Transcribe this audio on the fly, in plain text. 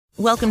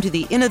Welcome to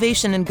the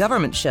Innovation in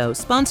Government Show,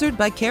 sponsored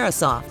by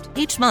Carahsoft.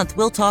 Each month,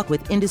 we'll talk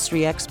with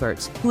industry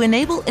experts who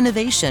enable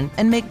innovation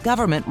and make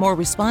government more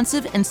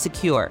responsive and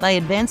secure by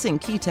advancing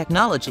key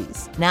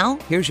technologies. Now,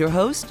 here's your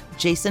host,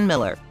 Jason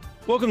Miller.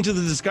 Welcome to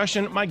the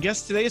discussion. My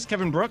guest today is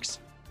Kevin Brooks,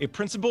 a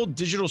principal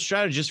digital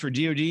strategist for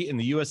DoD in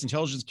the U.S.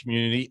 intelligence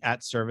community at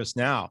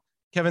ServiceNow.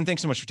 Kevin,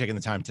 thanks so much for taking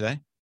the time today.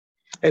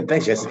 Hey,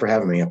 thanks, Jason, for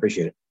having me. I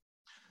appreciate it.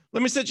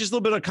 Let me set just a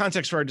little bit of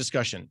context for our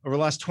discussion. Over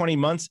the last 20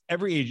 months,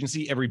 every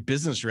agency, every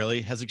business really,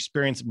 has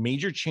experienced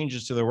major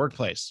changes to their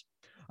workplace.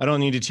 I don't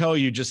need to tell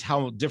you just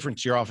how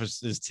different your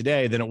office is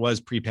today than it was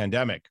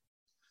pre-pandemic.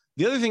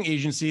 The other thing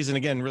agencies, and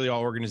again, really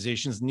all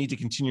organizations, need to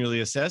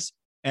continually assess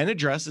and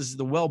address is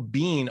the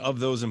well-being of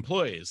those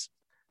employees.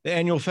 The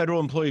annual Federal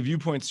Employee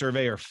Viewpoint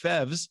Survey, or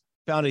FEVS,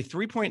 found a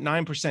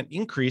 3.9%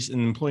 increase in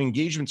employee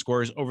engagement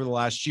scores over the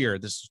last year.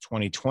 This is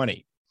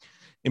 2020.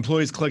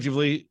 Employees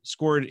collectively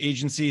scored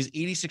agencies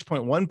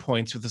 86.1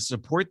 points with the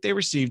support they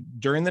received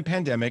during the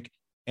pandemic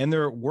and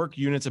their work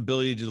unit's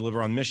ability to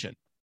deliver on mission.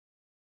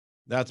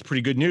 That's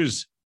pretty good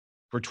news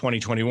for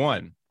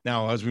 2021.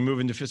 Now, as we move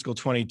into fiscal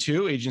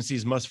 22,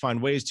 agencies must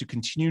find ways to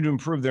continue to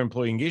improve their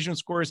employee engagement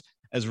scores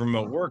as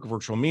remote work,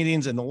 virtual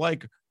meetings, and the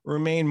like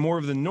remain more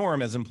of the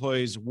norm as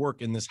employees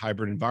work in this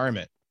hybrid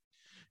environment.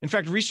 In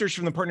fact, research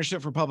from the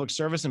Partnership for Public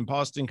Service and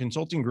Boston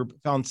Consulting Group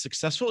found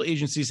successful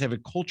agencies have a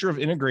culture of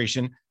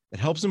integration that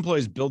helps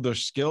employees build their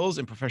skills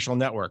and professional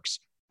networks.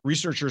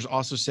 Researchers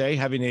also say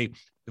having a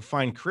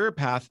defined career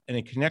path and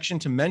a connection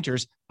to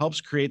mentors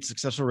helps create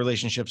successful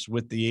relationships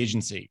with the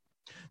agency.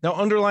 Now,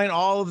 underlying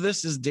all of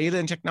this is data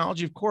and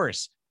technology, of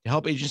course, to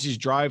help agencies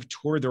drive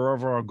toward their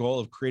overall goal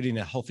of creating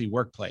a healthy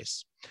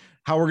workplace.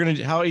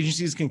 How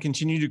agencies can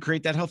continue to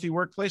create that healthy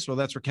workplace? Well,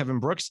 that's where Kevin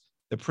Brooks,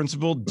 the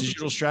principal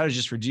digital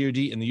strategist for DoD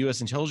in the U.S.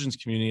 intelligence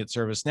community at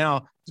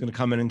ServiceNow, is going to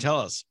come in and tell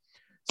us.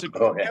 So,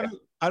 Kevin,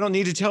 I don't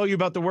need to tell you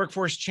about the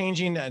workforce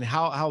changing and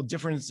how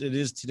different it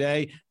is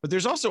today, but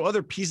there's also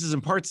other pieces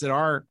and parts that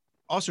are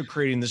also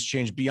creating this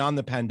change beyond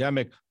the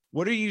pandemic.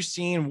 What are you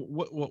seeing?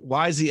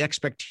 Why is the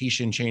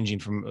expectation changing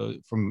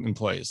from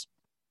employees?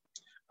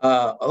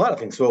 A lot of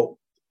things. So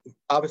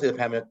obviously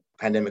the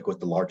pandemic was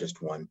the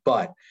largest one,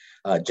 but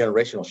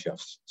generational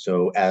shifts.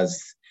 So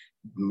as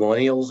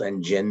millennials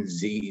and Gen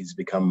Zs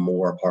become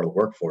more a part of the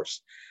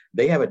workforce,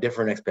 they have a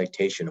different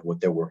expectation of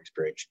what their work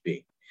experience should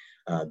be.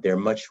 They're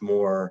much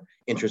more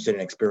interested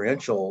in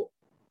experiential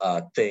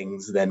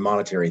things than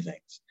monetary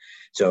things.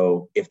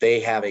 So if they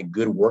have a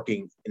good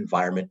working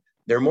environment,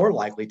 they're more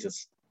likely to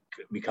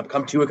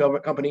come to a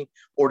company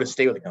or to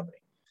stay with a company.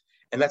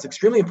 And that's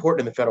extremely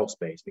important in the federal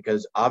space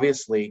because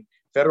obviously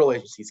federal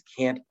agencies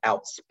can't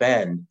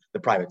outspend the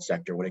private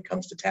sector when it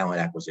comes to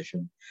talent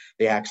acquisition.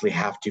 They actually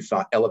have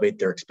to elevate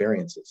their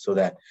experiences so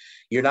that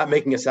you're not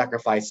making a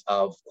sacrifice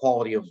of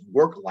quality of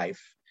work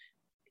life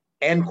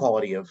and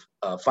quality of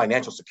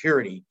financial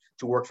security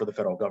to work for the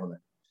federal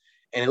government.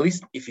 And at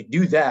least if you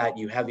do that,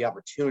 you have the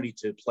opportunity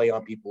to play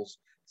on people's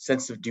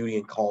sense of duty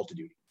and call to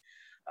duty.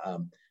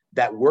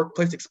 That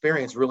workplace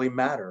experience really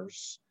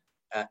matters.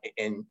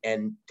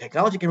 And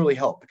technology can really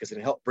help because it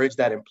can help bridge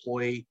that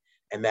employee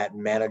and that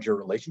manager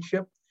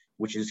relationship,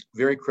 which is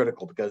very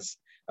critical because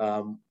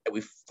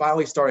we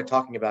finally started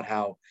talking about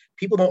how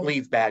people don't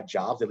leave bad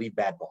jobs, they leave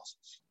bad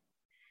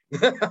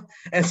bosses.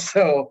 And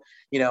so,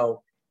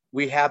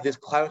 we have this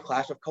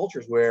clash of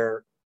cultures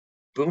where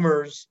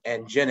boomers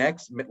and Gen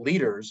X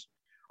leaders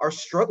are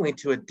struggling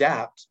to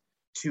adapt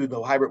to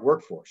the hybrid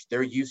workforce.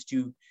 They're used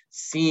to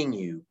seeing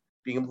you,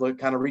 being able to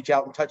kind of reach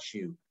out and touch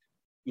you.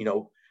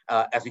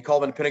 As we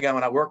called it in the Pentagon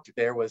when I worked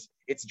there,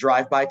 it's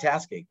drive-by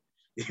tasking.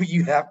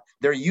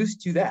 They're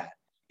used to that.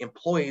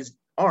 Employees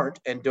aren't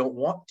and don't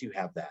want to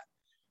have that.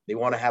 They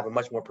want to have a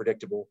much more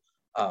predictable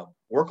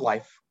work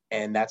life,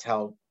 and that's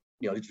how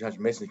digital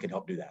transformation can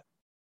help do that.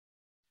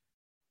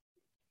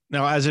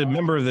 Now, as a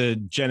member of the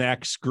Gen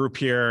X group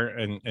here,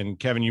 and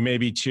Kevin, you may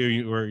be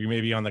too, or you may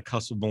be on the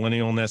cusp of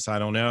millennialness, I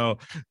don't know.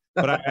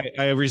 But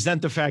I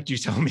resent the fact you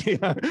tell me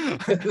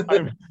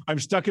I'm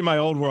stuck in my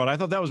old world. I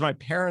thought that was my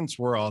parents'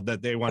 world,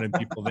 that they wanted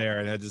people there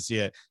and had to see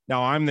it.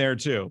 Now I'm there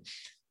too.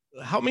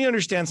 Help me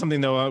understand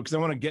something though, because I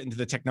want to get into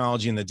the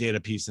technology and the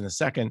data piece in a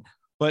second.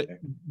 But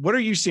what are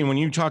you seeing when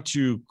you talk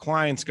to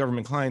clients,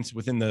 government clients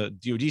within the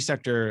DoD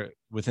sector,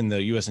 within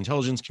the U.S.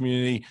 intelligence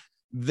community?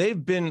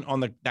 They've been on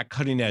that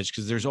cutting edge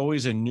because there's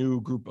always a new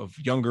group of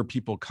younger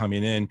people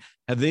coming in.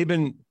 Have they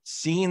been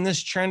seeing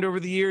this trend over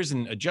the years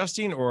and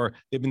adjusting, or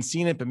they've been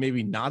seeing it but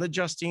maybe not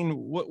adjusting?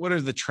 What are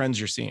the trends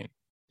you're seeing?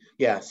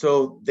 Yeah,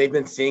 so they've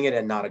been seeing it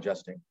and not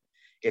adjusting.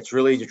 It's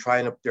really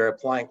they're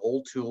applying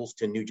old tools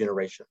to new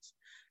generations.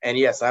 And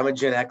yes, I'm a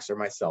Gen Xer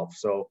myself,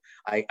 so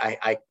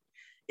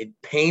it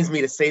pains me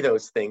to say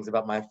those things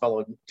about my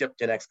fellow Gen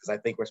X because I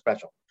think we're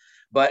special.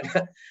 But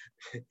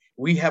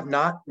we have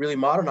not really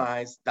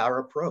modernized our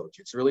approach.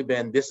 It's really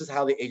been, this is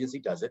how the agency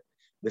does it.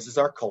 This is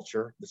our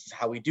culture. This is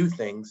how we do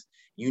things.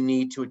 You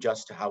need to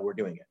adjust to how we're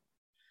doing it.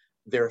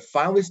 They're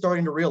finally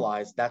starting to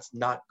realize that's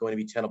not going to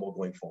be tenable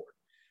going forward.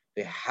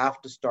 They have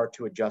to start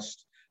to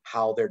adjust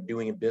how they're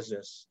doing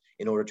business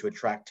in order to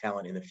attract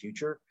talent in the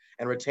future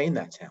and retain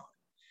that talent.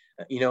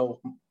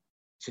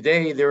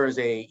 Today there is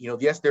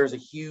yes, there is a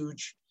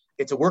huge,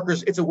 it's a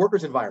workers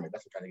environment.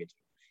 That's what I'm trying to get to.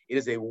 It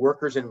is a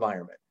workers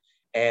environment,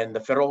 and the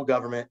federal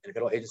government and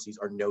federal agencies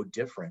are no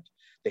different.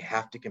 They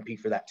have to compete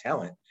for that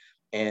talent,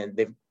 and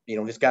they've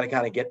just got to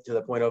kind of get to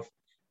the point of,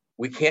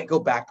 we can't go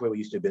back to the way we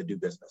used to do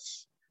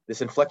business.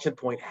 This inflection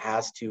point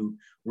has to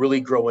really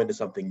grow into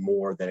something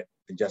more than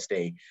just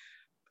a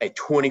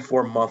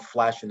 24-month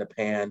flash in the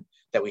pan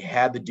that we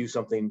had to do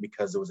something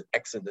because there was an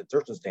accident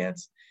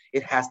circumstance.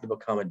 It has to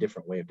become a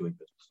different way of doing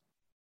business.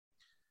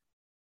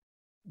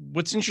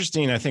 What's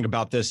interesting, I think,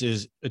 about this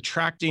is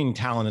attracting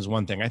talent is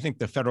one thing. I think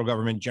the federal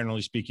government,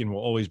 generally speaking, will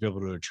always be able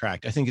to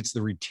attract. I think it's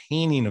the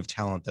retaining of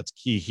talent that's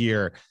key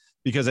here,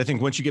 because I think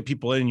once you get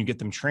people in and you get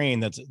them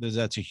trained,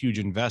 that's a huge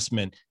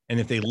investment. And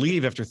if they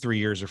leave after 3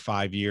 years or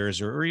 5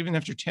 years, or even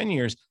after 10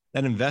 years,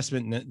 that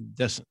investment,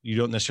 you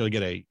don't necessarily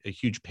get a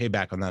huge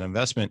payback on that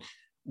investment.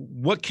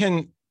 What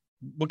can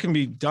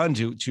be done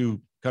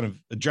to kind of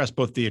address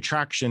both the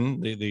attraction,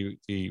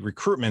 the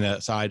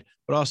recruitment side,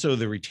 but also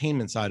the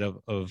retainment side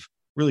of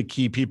really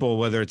key people,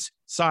 whether it's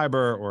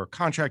cyber or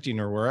contracting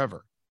or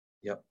wherever?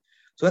 Yep.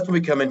 So that's when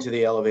we come into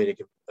the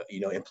elevated,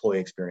 employee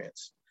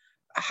experience.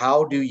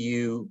 How do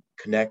you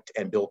connect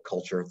and build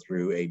culture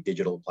through a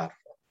digital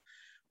platform?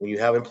 When you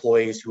have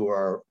employees who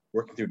are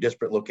working through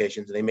disparate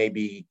locations, they may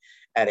be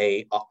at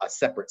a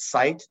separate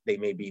site. They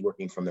may be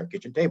working from their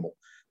kitchen table.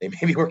 They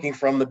may be working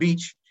from the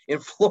beach in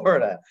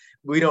Florida.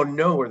 We don't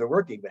know where they're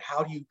working, but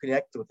how do you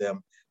connect with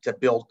them to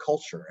build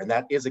culture? And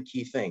that is a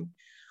key thing.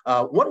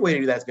 One way to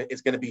do that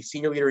is going to be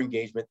senior leader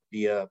engagement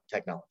via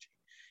technology,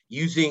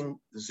 using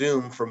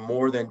Zoom for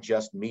more than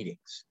just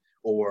meetings,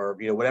 or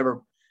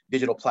whatever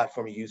digital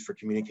platform you use for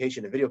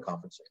communication and video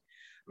conferencing.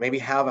 Maybe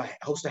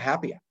host a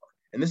happy hour.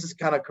 And this is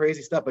kind of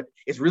crazy stuff, but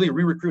it's really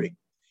re-recruiting.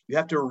 You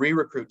have to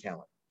re-recruit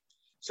talent.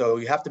 So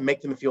you have to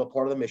make them feel a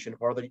part of the mission,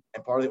 part of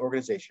the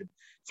organization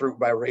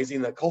by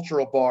raising the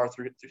cultural bar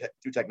through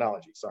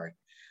technology.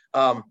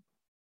 And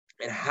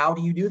how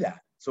do you do that?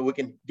 So we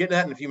can get to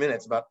that in a few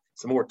minutes about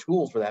some more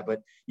tools for that,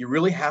 but you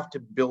really have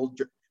to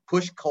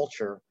push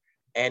culture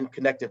and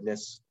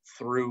connectiveness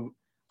through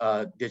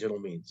digital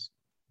means.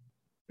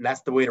 And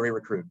that's the way to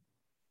re-recruit.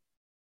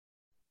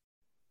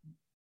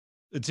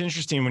 It's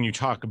interesting when you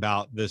talk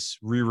about this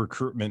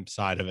re-recruitment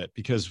side of it,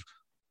 because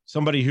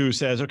somebody who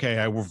says, okay,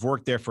 I've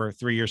worked there for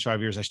 3 years,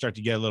 5 years, I start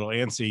to get a little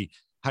antsy.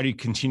 How do you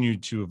continue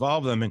to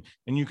evolve them?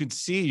 And you could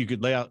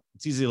lay out,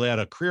 it's easy to lay out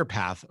a career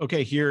path.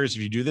 Okay, here's,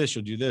 if you do this,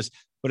 you'll do this.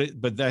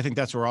 But I think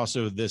that's where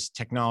also this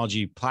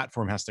technology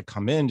platform has to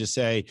come in to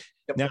say,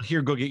 yep, now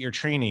here, go get your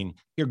training.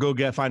 Here,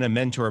 find a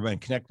mentor and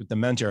connect with the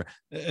mentor.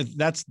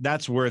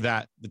 That's where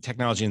the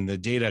technology and the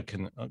data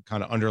can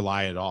kind of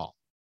underlie it all.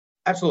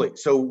 Absolutely.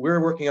 So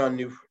we're working on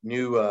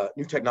new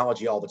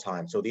technology all the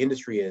time. So the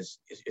industry is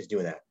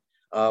doing that.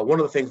 One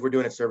of the things we're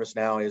doing at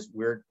ServiceNow is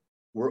we're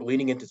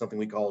leaning into something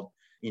we call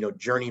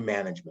journey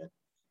management.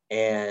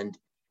 And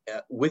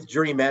with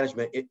journey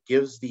management, it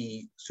gives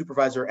the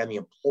supervisor and the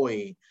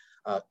employee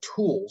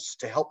tools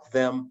to help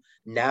them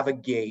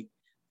navigate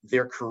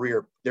their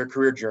career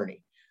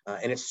journey.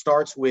 And it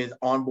starts with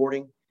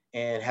onboarding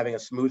and having a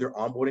smoother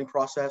onboarding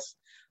process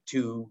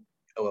to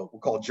we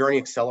call it Journey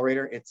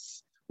Accelerator.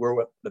 It's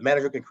where the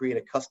manager can create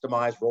a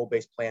customized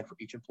role-based plan for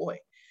each employee,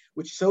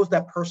 which shows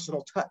that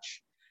personal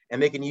touch.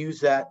 And they can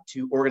use that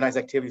to organize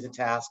activities and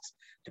tasks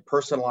to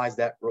personalize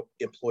that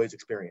employee's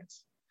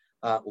experience.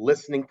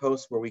 Listening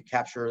posts where we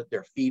capture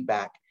their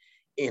feedback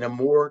in a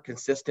more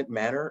consistent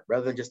manner,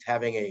 rather than just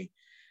having a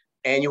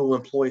annual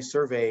employee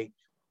survey.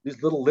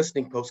 These little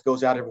listening posts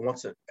goes out every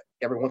once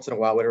in a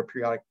while, whatever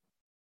periodic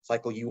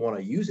cycle you want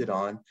to use it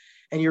on,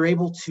 and you're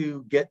able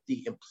to get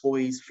the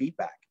employee's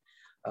feedback.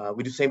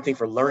 We do the same thing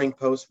for learning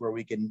posts, where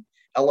we can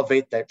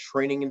elevate that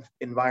training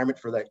environment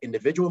for that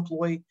individual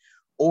employee,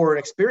 or an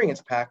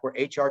experience pack where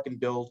HR can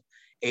build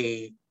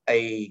a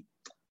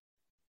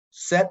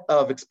set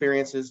of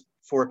experiences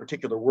for a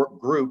particular work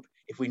group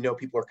if we know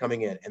people are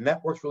coming in. And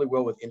that works really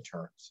well with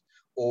interns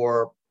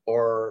or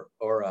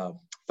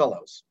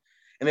fellows.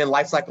 And then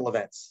life cycle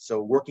events.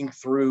 So working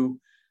through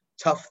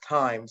tough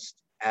times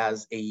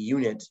as a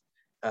unit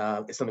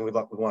is something we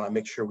want to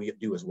make sure we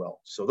do as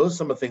well. So those are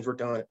some of the things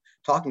we're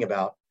talking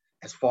about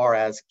as far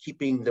as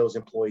keeping those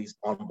employees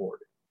on board.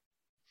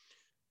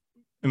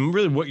 And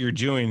really what you're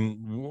doing,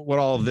 what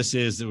all of this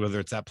is, whether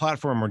it's that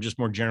platform or just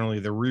more generally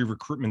the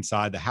re-recruitment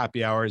side, the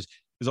happy hours,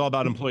 is all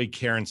about employee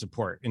care and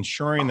support,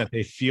 ensuring that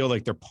they feel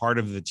like they're part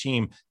of the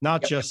team,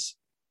 not just,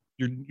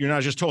 you're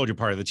not just told you're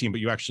part of the team, but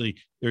you actually,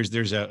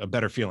 there's a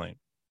better feeling.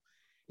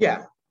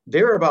 Yeah,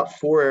 there are about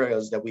 4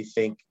 areas that we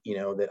think,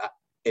 that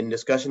in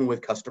discussion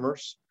with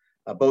customers,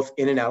 both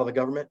in and out of the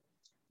government,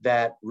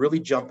 that really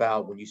jump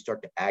out when you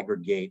start to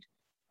aggregate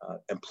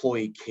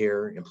employee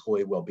care,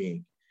 employee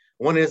well-being.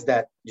 One is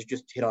that you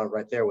just hit on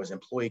right there, was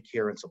employee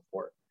care and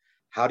support.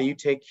 How do you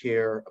take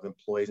care of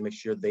employees and make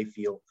sure they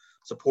feel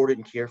supported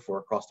and cared for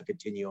across the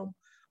continuum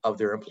of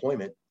their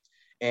employment?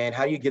 And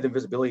how do you give them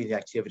visibility to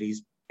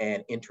activities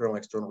and internal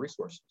and external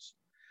resources?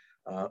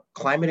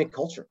 Climate and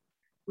culture,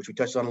 which we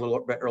touched on a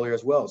little bit earlier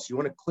as well. So you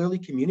want to clearly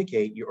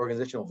communicate your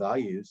organizational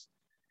values,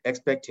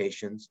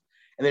 expectations,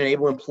 and then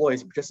enable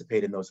employees to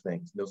participate in those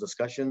things, those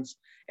discussions,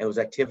 and those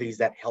activities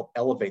that help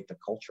elevate the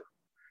culture.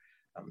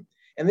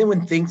 And then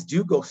when things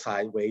do go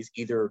sideways,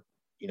 either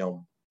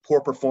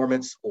poor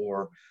performance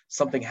or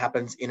something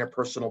happens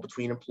interpersonal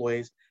between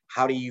employees,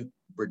 how do you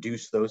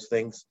reduce those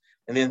things?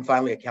 And then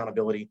finally,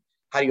 accountability.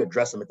 How do you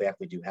address them if they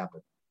actually do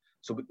happen?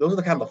 So those are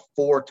the kind of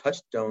 4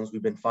 touchstones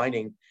we've been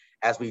finding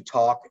as we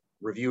talk,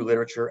 review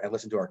literature, and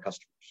listen to our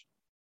customers.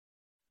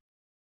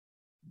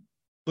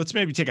 Let's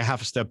maybe take a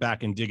half a step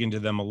back and dig into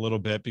them a little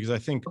bit, because I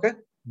think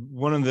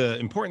one of the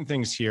important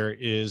things here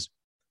is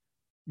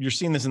you're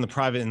seeing this in the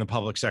private and the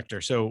public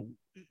sector. So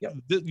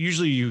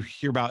usually you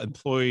hear about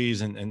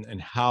employees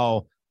and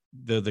how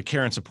the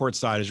care and support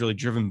side is really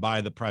driven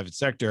by the private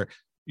sector.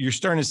 You're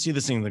starting to see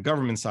this in the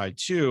government side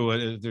too.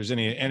 If there's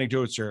any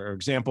anecdotes or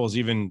examples,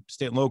 even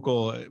state and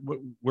local,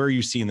 where are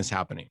you seeing this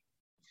happening?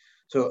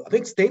 So I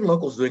think state and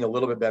local is doing a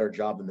little bit better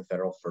job than the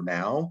federal for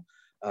now.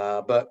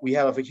 But we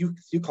have a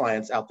few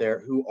clients out there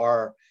who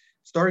are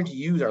starting to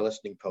use our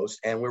listening posts,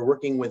 and we're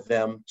working with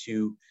them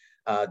to,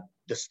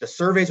 the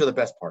surveys are the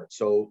best part.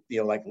 So,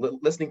 like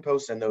listening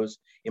posts and those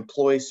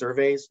employee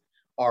surveys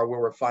are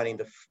where we're finding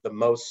the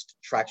most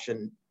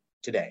traction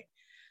today,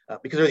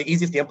 because they're the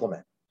easiest to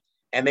implement.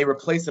 And they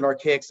replace an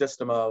archaic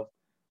system of,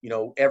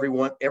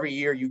 every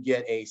year you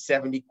get a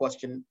 70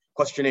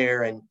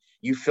 questionnaire and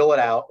you fill it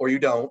out or you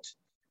don't,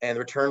 and the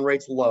return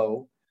rate's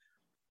low.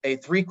 A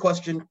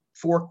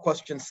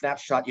 4-question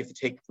snapshot you have to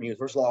take when you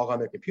first log on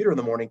their computer in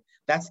the morning,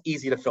 that's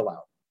easy to fill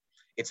out.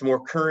 It's more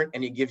current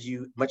and it gives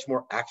you much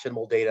more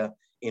actionable data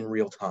in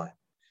real time.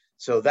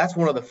 So that's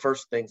one of the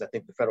first things I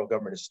think the federal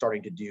government is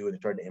starting to do and they're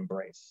starting to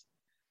embrace.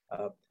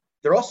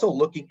 They're also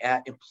looking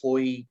at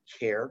employee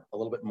care a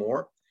little bit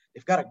more.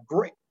 The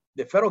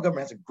federal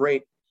government has a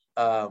great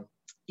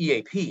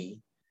EAP,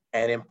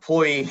 an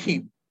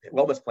employee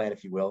wellness plan,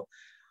 if you will,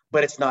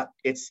 but it's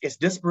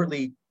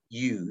disparately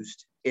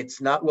used. It's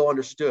not well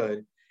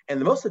understood. And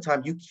most of the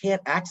time you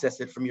can't access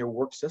it from your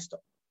work system.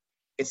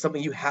 It's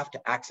something you have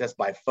to access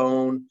by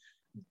phone,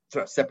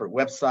 through a separate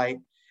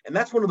website. And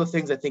that's one of the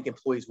things I think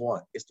employees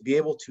want, is to be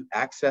able to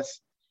access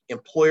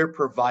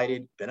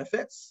employer-provided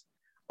benefits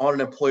on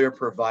an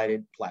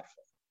employer-provided platform.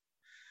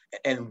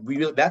 And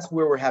that's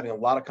where we're having a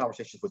lot of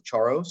conversations with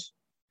CHAROs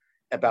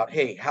about,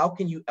 hey, how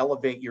can you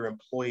elevate your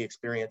employee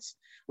experience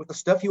with the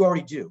stuff you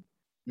already do?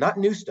 Not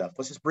new stuff.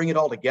 Let's just bring it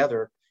all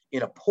together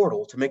in a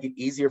portal to make it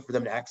easier for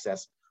them to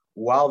access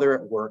while they're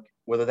at work,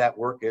 whether that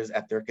work is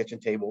at their kitchen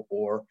table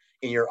or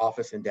in your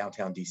office in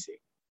downtown DC.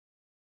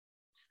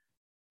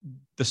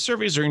 The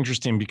surveys are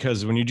interesting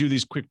because when you do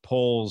these quick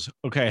polls,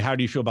 okay, how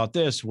do you feel about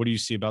this? What do you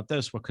see about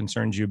this? What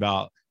concerns you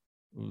about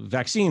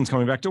vaccines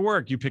coming back to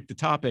work? You pick the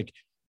topic.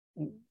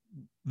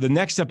 The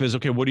next step is,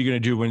 okay, what are you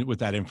going to do with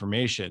that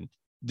information?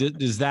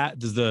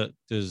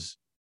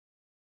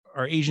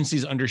 Are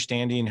agencies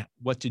understanding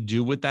what to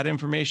do with that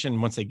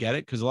information once they get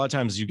it? Because a lot of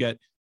times you get,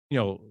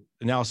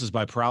 analysis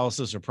by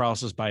paralysis or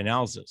paralysis by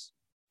analysis.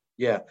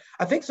 Yeah,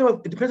 I think so.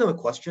 It depends on the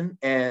question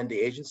and the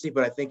agency,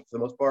 but I think for the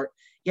most part,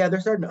 they're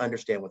starting to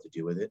understand what to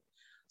do with it.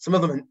 Some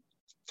of them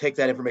take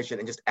that information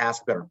and just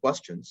ask better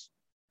questions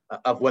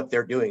of what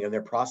they're doing in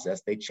their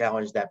process. They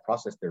challenge that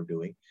process they're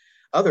doing.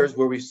 Others,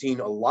 where we've seen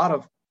a lot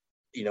of,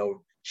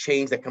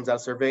 change that comes out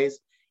of surveys,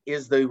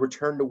 is the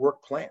return to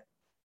work plan.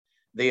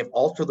 They have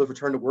altered the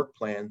return to work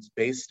plans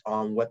based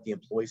on what the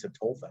employees have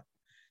told them.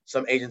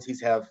 Some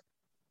agencies have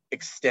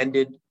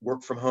extended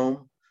work from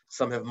home.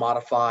 Some have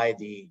modified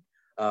the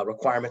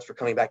requirements for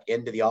coming back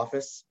into the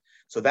office.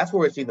 So that's where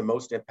we're seeing the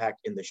most impact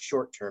in the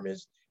short term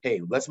is,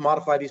 hey, let's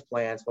modify these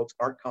plans. Folks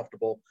aren't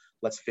comfortable.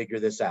 Let's figure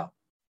this out.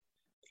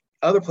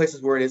 Other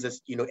places where it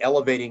is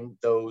elevating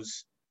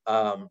those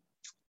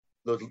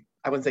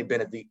I wouldn't say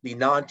benefits, the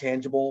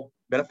non-tangible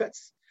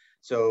benefits.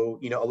 So,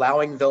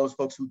 allowing those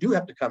folks who do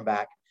have to come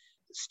back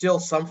still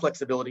some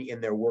flexibility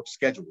in their work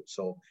schedule.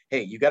 So,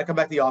 hey, you got to come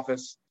back to the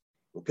office.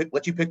 We'll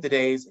let you pick the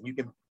days, and you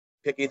can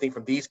pick anything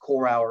from these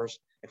core hours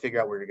and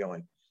figure out where you're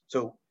going.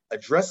 So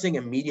addressing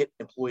immediate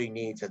employee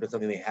needs has been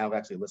something they have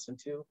actually listened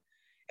to.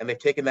 And they've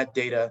taken that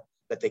data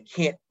that they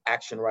can't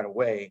action right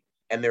away,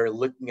 and they're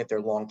looking at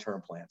their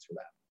long-term plans for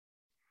that.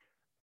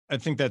 I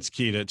think that's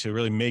key to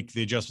really make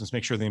the adjustments,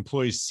 make sure the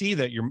employees see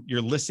that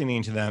you're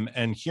listening to them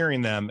and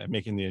hearing them and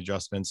making the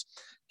adjustments.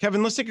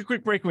 Kevin, let's take a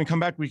quick break. When we come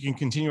back, we can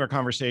continue our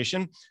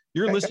conversation.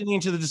 You're listening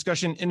to the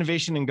discussion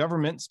Innovation in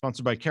Government,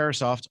 sponsored by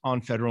Carahsoft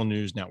on Federal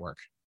News Network.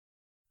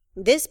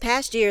 This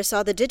past year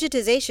saw the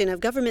digitization of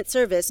government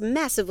service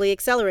massively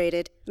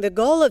accelerated. The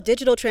goal of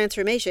digital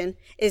transformation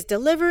is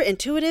deliver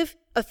intuitive,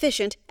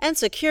 efficient, and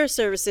secure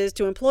services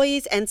to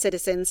employees and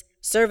citizens.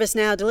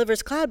 ServiceNow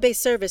delivers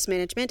cloud-based service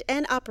management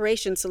and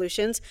operations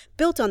solutions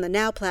built on the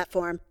Now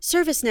platform.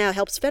 ServiceNow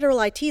helps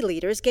federal IT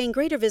leaders gain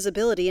greater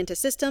visibility into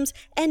systems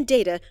and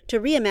data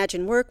to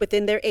reimagine work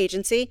within their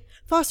agency,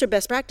 foster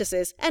best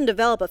practices, and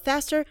develop a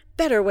faster,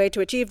 better way to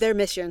achieve their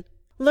mission.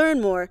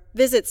 Learn more.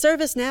 Visit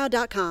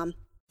ServiceNow.com.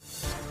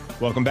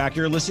 Welcome back.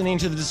 You're listening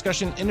to the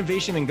discussion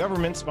Innovation in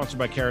Government, sponsored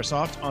by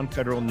Carahsoft on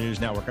Federal News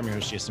Network. I'm your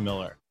host, Jason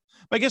Miller.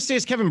 My guest today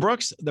is Kevin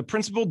Brooks, the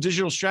Principal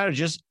Digital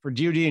Strategist for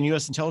DoD and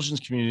U.S. Intelligence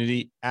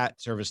Community at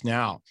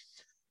ServiceNow.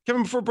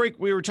 Kevin, before break,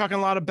 we were talking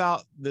a lot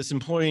about this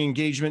employee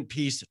engagement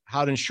piece,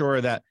 how to ensure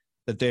that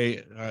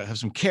they have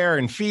some care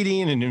and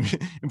feeding and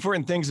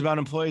important things about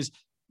employees.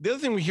 The other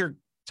thing we hear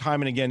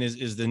time and again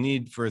is the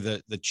need for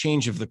the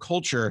change of the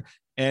culture.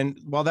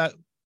 And while that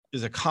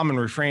is a common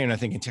refrain, I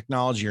think in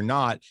technology or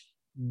not,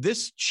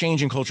 this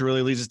change in culture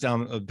really leads us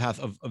down a path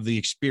of the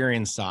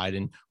experience side.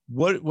 And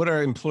what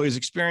are employees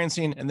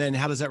experiencing? And then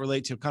how does that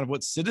relate to kind of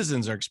what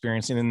citizens are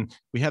experiencing? And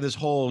we have this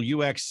whole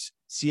UX,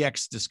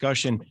 CX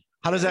discussion.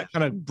 How does that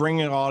kind of bring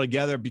it all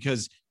together?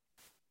 Because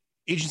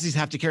agencies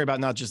have to care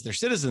about not just their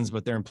citizens,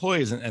 but their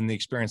employees and the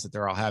experience that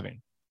they're all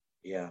having.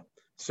 Yeah.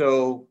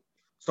 So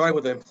starting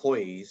with the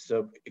employees,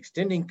 so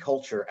extending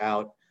culture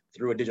out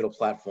through a digital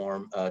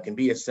platform can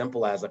be as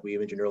simple as, like we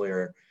mentioned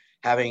earlier,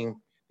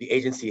 having the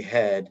agency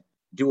head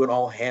do an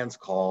all hands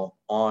call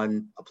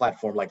on a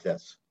platform like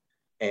this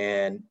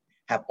and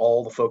have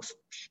all the folks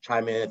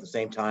chime in at the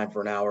same time for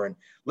an hour and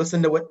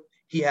listen to what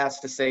he has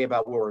to say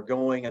about where we're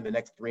going in the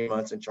next 3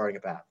 months and charting a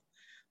path.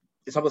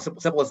 It's something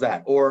simple as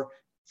that. Or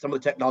some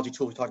of the technology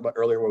tools we talked about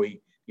earlier where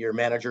your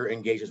manager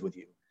engages with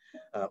you.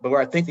 But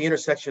where I think the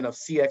intersection of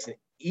CX and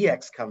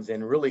EX comes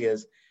in really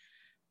is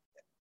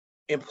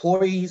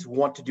employees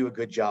want to do a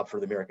good job for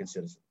the American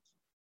citizens.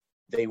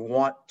 They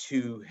want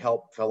to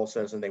help fellow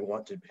citizens. They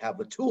want to have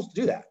the tools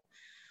to do that.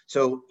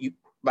 So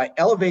by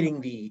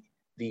elevating the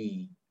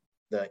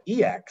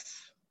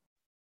EX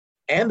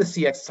and the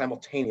CX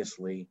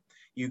simultaneously,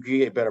 you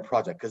create a better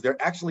project because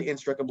they're actually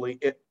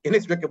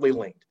inextricably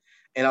linked.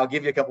 And I'll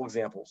give you a couple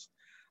examples.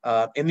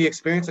 In the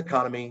experience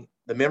economy,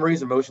 the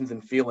memories, emotions,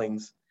 and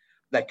feelings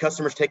that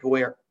customers take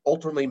away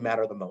ultimately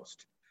matter the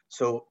most.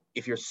 So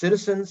if your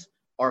citizens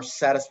are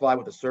satisfied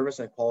with the service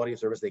and quality of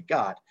service they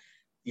got,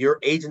 your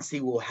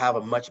agency will have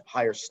a much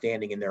higher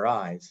standing in their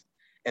eyes,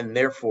 and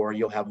therefore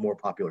you'll have more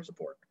popular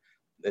support.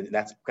 And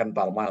that's kind of the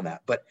bottom line on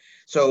that. But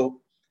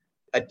so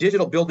a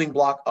digital building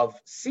block of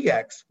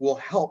CX will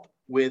help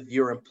with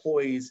your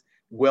employees'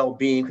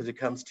 well-being because it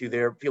comes to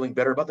their feeling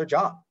better about their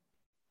job.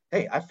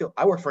 Hey,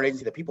 I work for an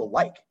agency that people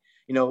like.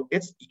 You know,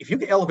 if you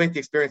can elevate the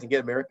experience and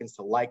get Americans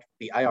to like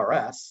the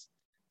IRS,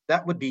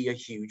 that would be a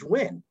huge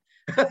win.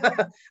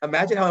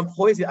 Imagine how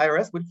employees of the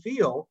IRS would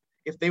feel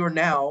if they were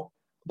now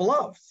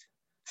beloved.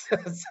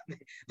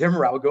 Their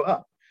morale would go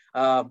up.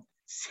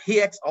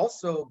 CX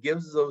also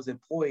gives those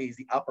employees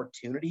the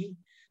opportunity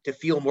to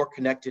feel more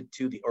connected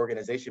to the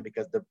organization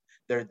because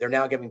they're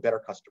now getting better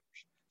customers.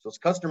 So it's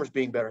customers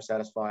being better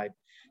satisfied,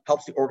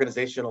 helps the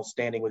organizational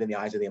standing within the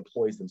eyes of the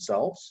employees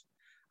themselves.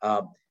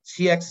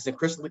 CX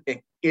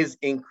is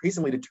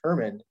increasingly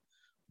determined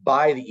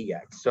by the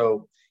EX.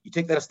 So you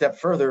take that a step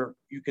further,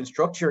 you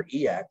construct your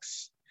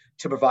EX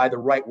to provide the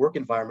right work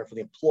environment for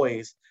the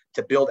employees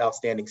to build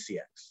outstanding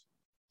CX.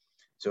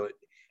 So,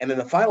 and then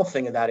the final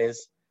thing of that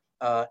is,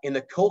 in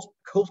the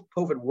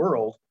post-COVID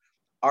world,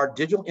 our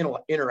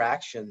digital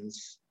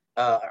interactions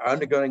are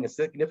undergoing a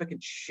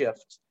significant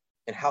shift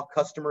in how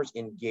customers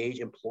engage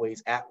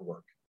employees at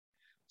work.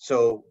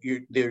 So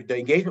the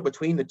engagement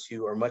between the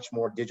two are much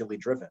more digitally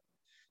driven.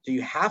 So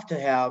you have to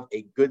have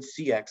a good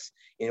CX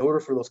in order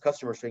for those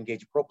customers to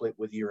engage appropriately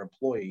with your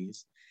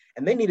employees.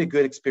 And they need a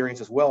good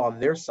experience as well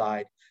on their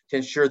side to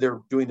ensure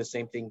they're doing the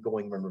same thing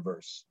going in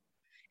reverse.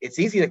 It's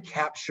easy to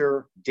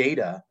capture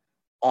data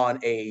on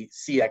a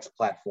CX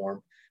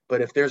platform,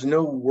 but if there's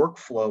no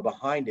workflow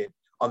behind it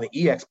on the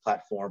EX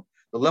platform,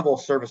 the level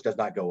of service does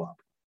not go up.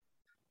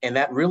 And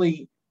that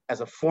really, as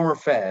a former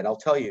Fed, I'll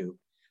tell you,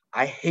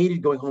 I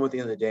hated going home at the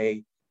end of the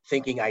day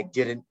thinking I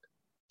didn't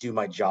do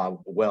my job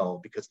well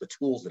because of the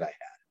tools that I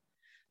had.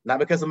 Not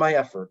because of my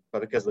effort,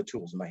 but because of the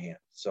tools in my hand.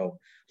 So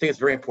I think it's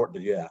very important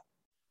to do that.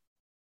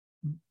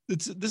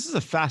 This is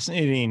a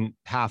fascinating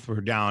path we're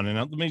down. And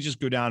let me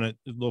just go down a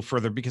little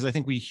further because I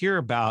think we hear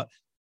about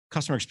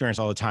customer experience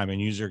all the time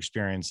and user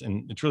experience,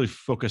 and it's really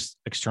focused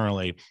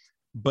externally.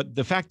 But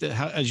the fact that,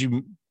 as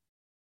you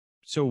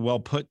so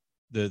well put,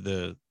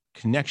 the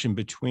connection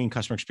between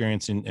customer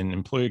experience and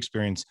employee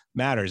experience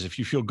matters. If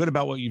you feel good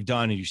about what you've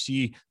done and you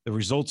see the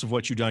results of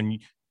what you've done,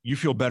 you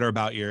feel better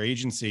about your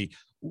agency.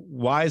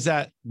 Why is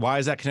that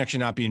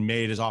connection not being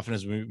made as often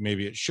as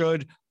maybe it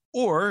should?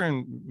 Or,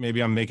 and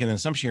maybe I'm making an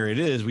assumption here, it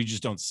is, we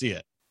just don't see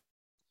it.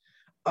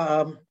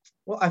 Well,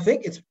 I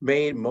think it's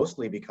made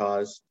mostly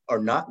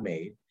not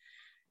made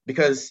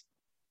because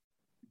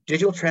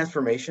digital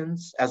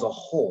transformations as a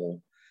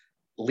whole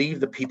leave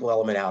the people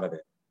element out of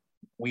it.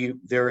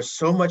 There is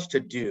so much to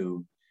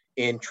do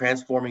in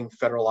transforming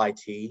federal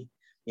IT. You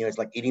know, it's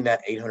like eating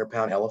that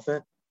 800-pound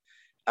elephant.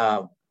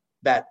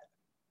 That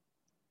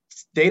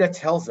data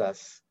tells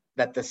us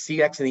that the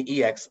CX and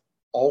the EX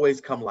always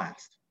come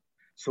last.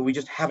 So we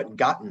just haven't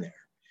gotten there.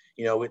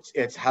 You know,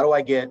 it's how do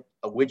I get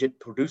a widget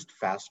produced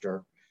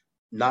faster,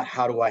 not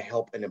how do I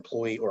help an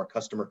employee or a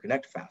customer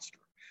connect faster.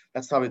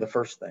 That's probably the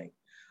first thing.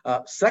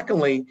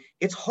 Secondly,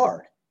 it's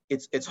hard.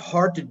 it's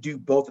hard to do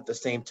both at the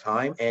same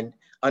time and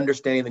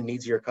understanding the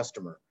needs of your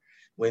customer.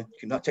 When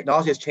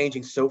technology is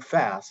changing so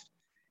fast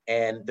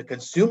and the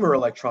consumer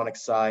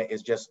electronics side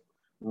is just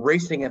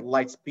racing at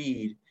light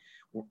speed,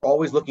 we're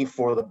always looking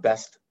for the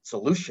best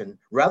solution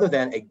rather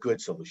than a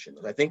good solution.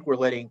 I think we're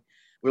letting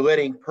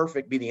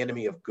perfect be the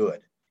enemy of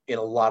good in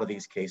a lot of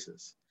these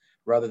cases,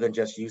 rather than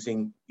just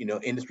using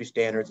industry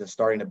standards and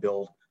starting to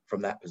build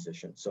from that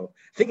position. So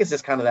I think it's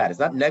just kind of that. It's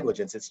not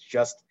negligence. It's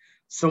just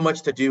so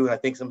much to do. And I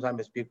think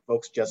sometimes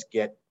folks just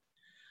get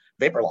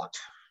vapor locked.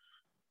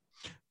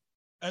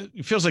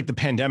 It feels like the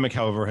pandemic,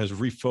 however, has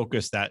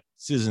refocused that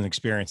citizen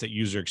experience, that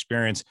user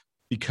experience,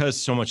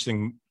 because so much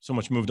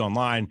moved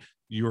online.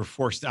 You were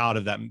forced out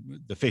of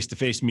the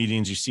face-to-face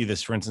meetings. You see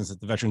this, for instance, at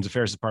the Veterans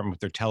Affairs Department with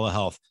their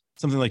telehealth,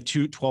 something like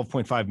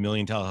 12.5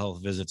 million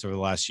telehealth visits over the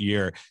last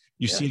year.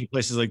 You see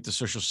places like the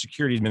Social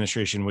Security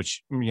Administration,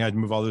 which you had to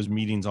move all those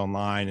meetings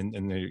online,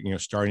 and they're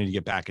starting to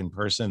get back in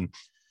person.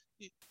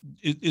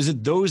 Is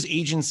it those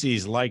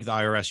agencies like the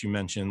IRS you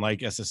mentioned, like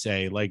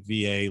SSA, like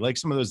VA, like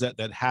some of those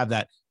that have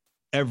that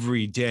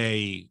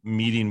everyday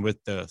meeting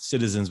with the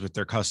citizens, with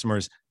their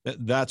customers,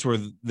 that's where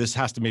this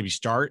has to maybe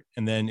start,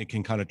 and then it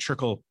can kind of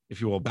trickle, if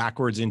you will,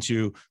 backwards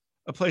into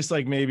a place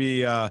like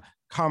maybe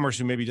Commerce,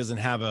 who maybe doesn't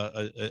have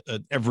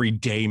a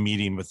everyday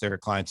meeting with their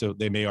clients, so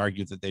they may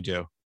argue that they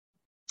do.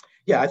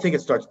 Yeah, I think it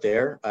starts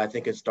there. I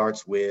think it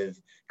starts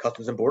with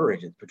Customs and Border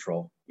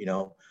Patrol,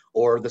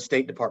 or the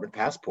State Department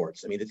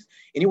passports. I mean, it's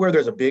anywhere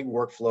there's a big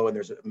workflow and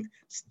there's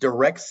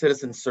direct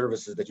citizen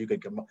services that you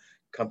could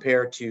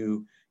compare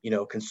to,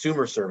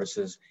 consumer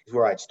services is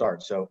where I'd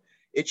start. So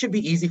it should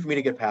be easy for me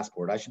to get a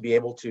passport. I should be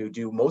able to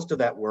do most of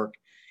that work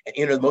and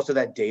enter most of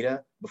that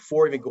data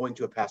before even going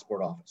to a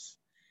passport office.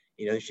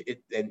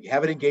 And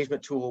have an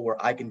engagement tool where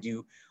I can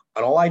do,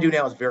 and all I do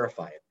now is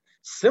verify it.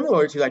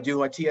 Similar to I do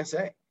my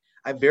TSA.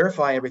 I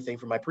verify everything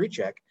from my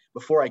pre-check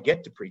before I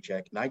get to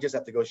pre-check, and I just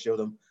have to go show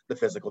them the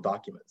physical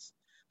documents.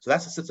 So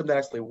that's a system that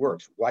actually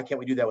works. Why can't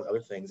we do that with other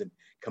things and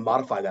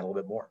commodify that a little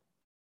bit more?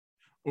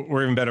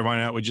 Or even better, why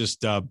not we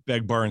just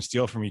beg, borrow, and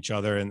steal from each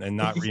other and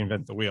not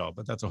reinvent the wheel?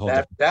 But that's a whole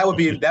that would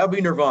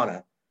be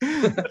nirvana.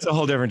 That's a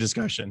whole different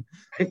discussion.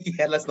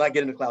 Yeah, let's not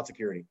get into cloud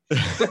security.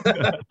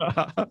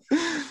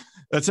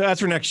 That's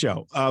for next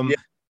show.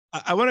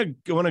 I want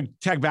to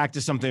tag back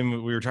to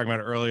something we were talking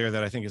about earlier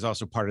that I think is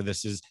also part of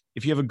this is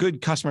if you have a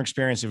good customer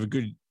experience, you have a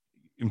good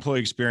employee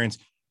experience,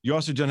 you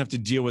also don't have to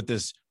deal with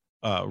this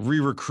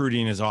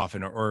re-recruiting as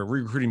often, or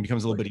re-recruiting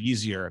becomes a little bit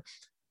easier.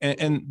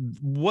 And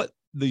what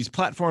these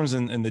platforms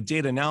and the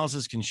data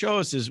analysis can show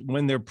us is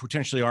when there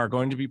potentially are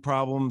going to be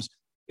problems.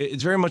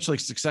 It's very much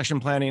like succession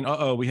planning.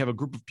 We have a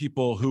group of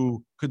people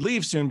who could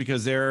leave soon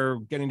because they're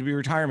getting to be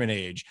retirement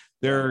age.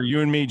 They're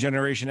you and me,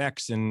 Generation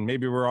X, and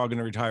maybe we're all going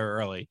to retire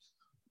early.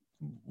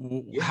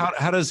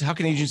 How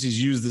can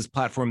agencies use this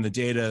platform, the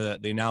data,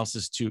 the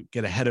analysis to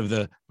get ahead of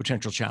the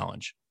potential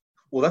challenge?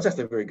 Well, that's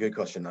actually a very good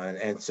question.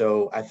 And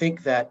so I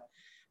think that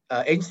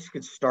agencies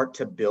could start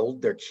to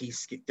build their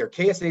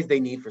KSAs they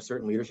need for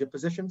certain leadership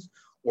positions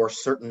or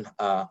certain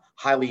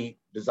highly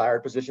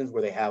desired positions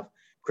where they have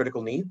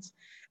critical needs,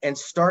 and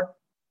start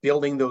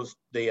building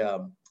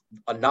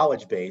a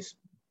knowledge base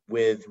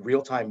with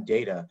real-time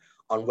data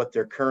on what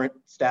their current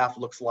staff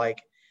looks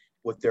like,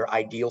 what their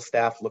ideal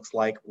staff looks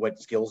like,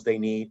 what skills they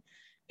need,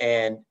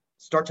 and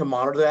start to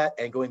monitor that.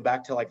 And going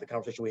back to like the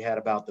conversation we had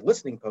about the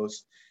listening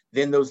posts,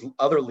 then those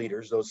other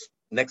leaders, those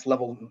next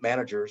level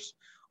managers,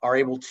 are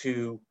able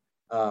to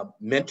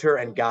mentor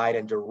and guide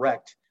and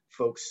direct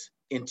folks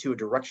into a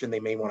direction they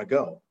may want to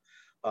go.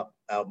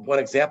 One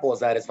example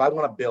is if I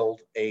want to build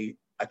a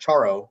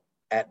HRO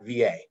at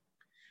VA,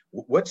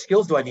 what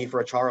skills do I need for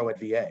a HRO at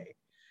VA?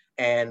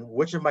 And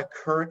which of my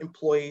current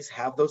employees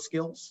have those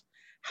skills?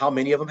 How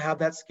many of them have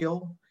that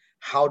skill?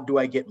 How do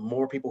I get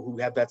more people who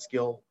have that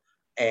skill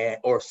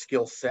or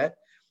skill set?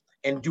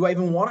 And do I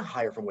even want to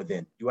hire from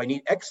within? Do I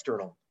need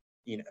external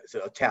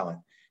talent?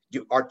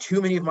 Are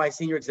too many of my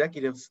senior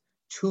executives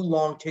too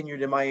long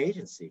tenured in my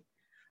agency?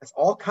 That's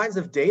all kinds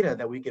of data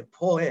that we can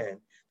pull in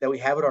that we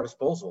have at our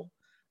disposal.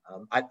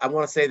 I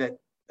want to say that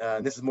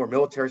this is more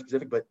military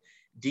specific, but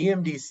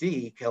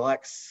DMDC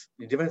collects,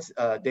 the Defense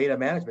Data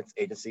Management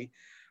Agency,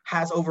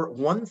 has over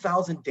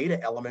 1,000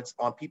 data elements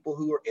on people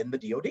who are in the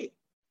DoD,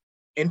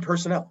 in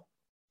personnel,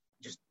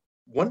 just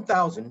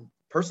 1,000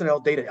 personnel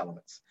data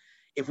elements.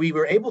 If we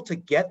were able to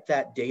get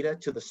that data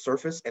to the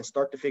surface and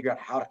start to figure out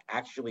how to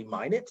actually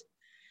mine it,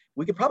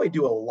 we could probably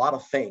do a lot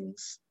of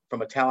things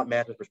from a talent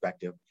management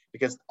perspective,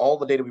 because all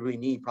the data we really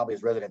need probably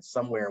is resident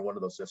somewhere in one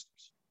of those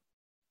systems.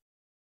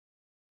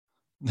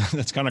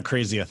 That's kind of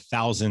crazy,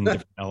 1,000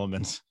 different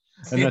elements.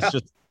 And that's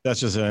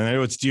just, I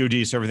know it's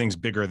DoD, so everything's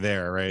bigger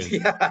there, right?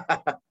 Yeah.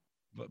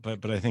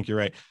 But I think you're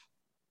right.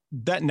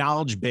 That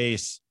knowledge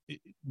base,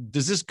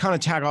 does this kind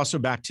of tag also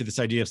back to this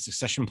idea of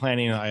succession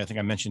planning? I think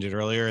I mentioned it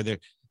earlier. A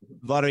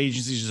lot of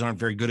agencies just aren't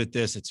very good at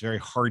this. It's very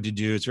hard to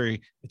do.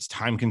 It's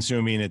time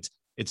consuming.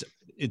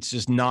 It's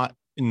just not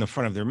in the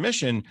front of their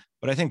mission.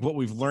 But I think what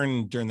we've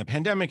learned during the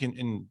pandemic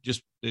and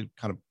just it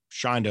kind of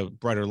shined a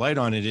brighter light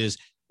on it is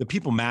the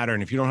people matter.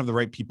 And if you don't have the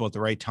right people at the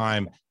right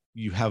time,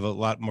 you have a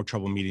lot more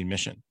trouble meeting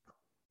mission.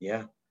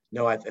 Yeah,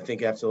 no, I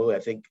think absolutely.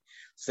 I think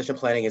succession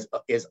planning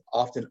is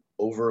often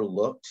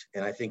overlooked,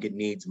 and I think it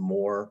needs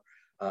more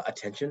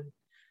attention.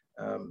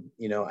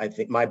 I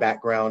think my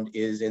background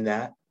is in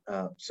that,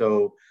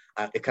 so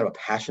it's kind of a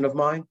passion of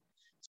mine.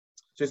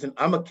 Just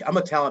I'm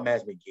a talent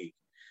management geek.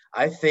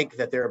 I think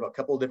that there are a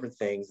couple of different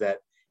things that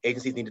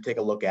agencies need to take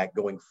a look at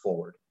going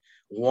forward.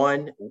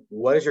 One,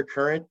 what does your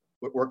current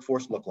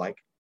workforce look like?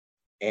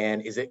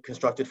 And is it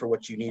constructed for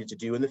what you need to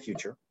do in the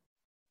future?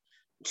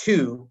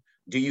 Two,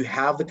 do you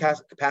have the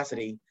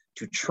capacity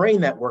to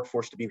train that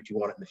workforce to be what you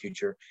want it in the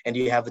future? And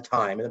do you have the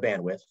time and the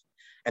bandwidth?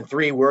 And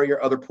three, where are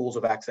your other pools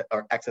of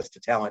access to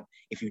talent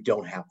if you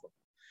don't have them?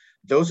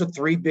 Those are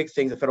three big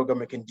things the federal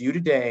government can do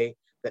today.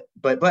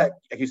 But like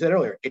you said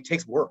earlier, it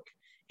takes work.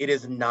 It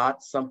is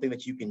not something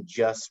that you can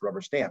just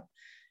rubber stamp.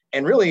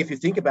 And really, if you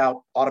think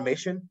about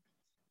automation,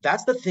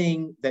 that's the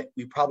thing that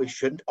we probably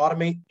shouldn't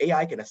automate.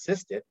 AI can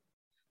assist it,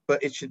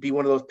 but it should be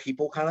one of those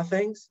people kind of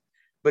things.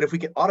 But if we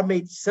can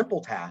automate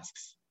simple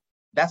tasks,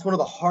 that's one of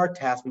the hard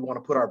tasks we want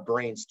to put our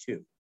brains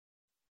to.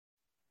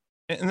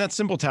 And that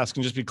simple task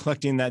can just be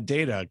collecting that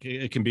data.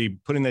 It can be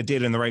putting that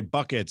data in the right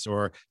buckets,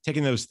 or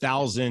taking those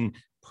 1,000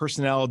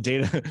 personnel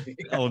data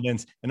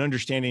elements and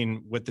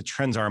understanding what the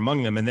trends are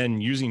among them, and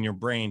then using your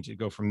brain to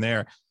go from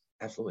there.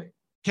 Absolutely.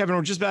 Kevin,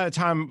 we're just about out of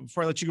time.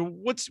 Before I let you go,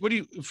 what do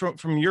you,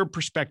 from your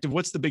perspective,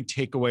 what's the big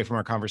takeaway from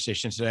our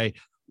conversation today?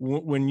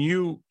 When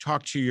you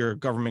talk to your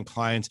government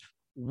clients,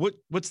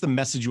 what's the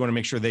message you want to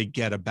make sure they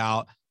get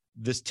about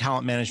this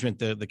talent management,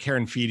 the care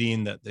and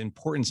feeding, the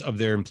importance of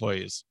their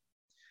employees?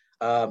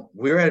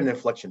 We're at an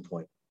inflection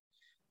point.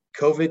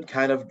 COVID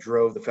kind of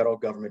drove the federal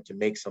government to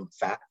make some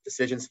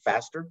decisions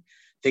faster,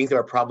 things that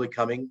are probably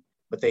coming,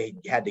 but they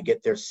had to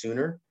get there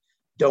sooner.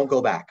 Don't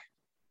go back.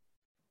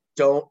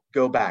 Don't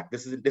go back.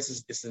 This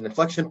is an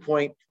inflection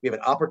point. We have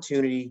an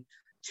opportunity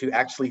to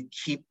actually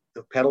keep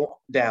the pedal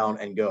down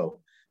and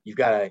go. You've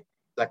got to,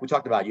 like we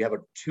talked about, you have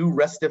two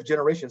restive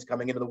generations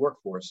coming into the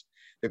workforce.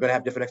 They're going to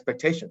have different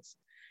expectations.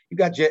 You've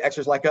got Gen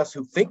Xers like us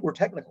who think we're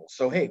technical.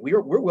 So, hey,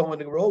 we're willing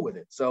to roll with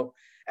it. So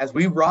as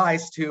we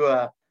rise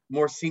to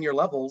more senior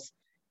levels,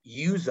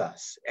 use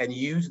us and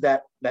use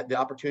the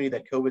opportunity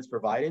that COVID's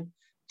provided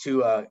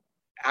to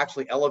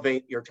actually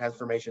elevate your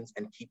transformations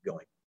and keep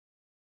going.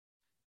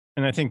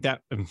 And I think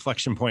that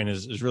inflection point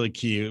is really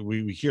key.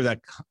 We hear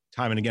that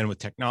time and again with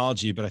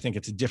technology, but I think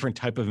it's a different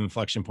type of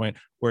inflection point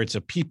where it's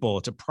a people,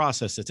 it's a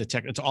process,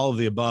 it's all of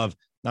the above,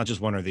 not just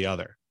one or the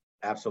other.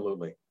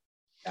 Absolutely.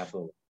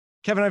 Absolutely.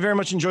 Kevin, I very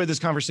much enjoyed this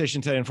conversation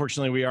today.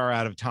 Unfortunately, we are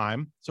out of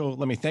time. So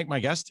let me thank my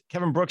guest.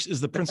 Kevin Brooks is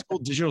the Principal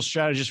Digital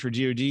Strategist for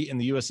DoD and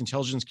the U.S.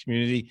 intelligence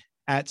community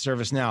at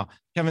ServiceNow.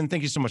 Kevin,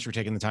 thank you so much for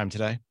taking the time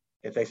today.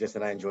 Yeah, thanks,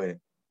 Jason. I enjoyed it.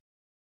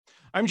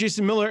 I'm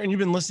Jason Miller, and you've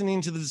been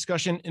listening to the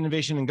discussion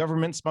Innovation in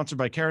Government, sponsored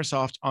by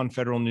Carahsoft on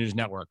Federal News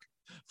Network.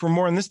 For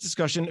more on this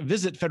discussion,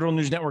 visit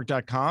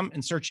federalnewsnetwork.com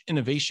and search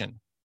innovation.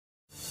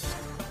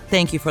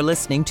 Thank you for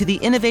listening to the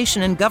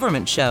Innovation in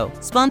Government Show,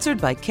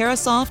 sponsored by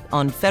Carahsoft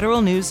on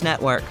Federal News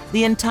Network.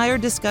 The entire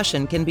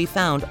discussion can be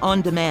found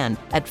on demand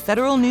at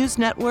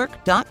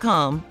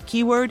federalnewsnetwork.com,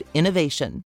 keyword innovation.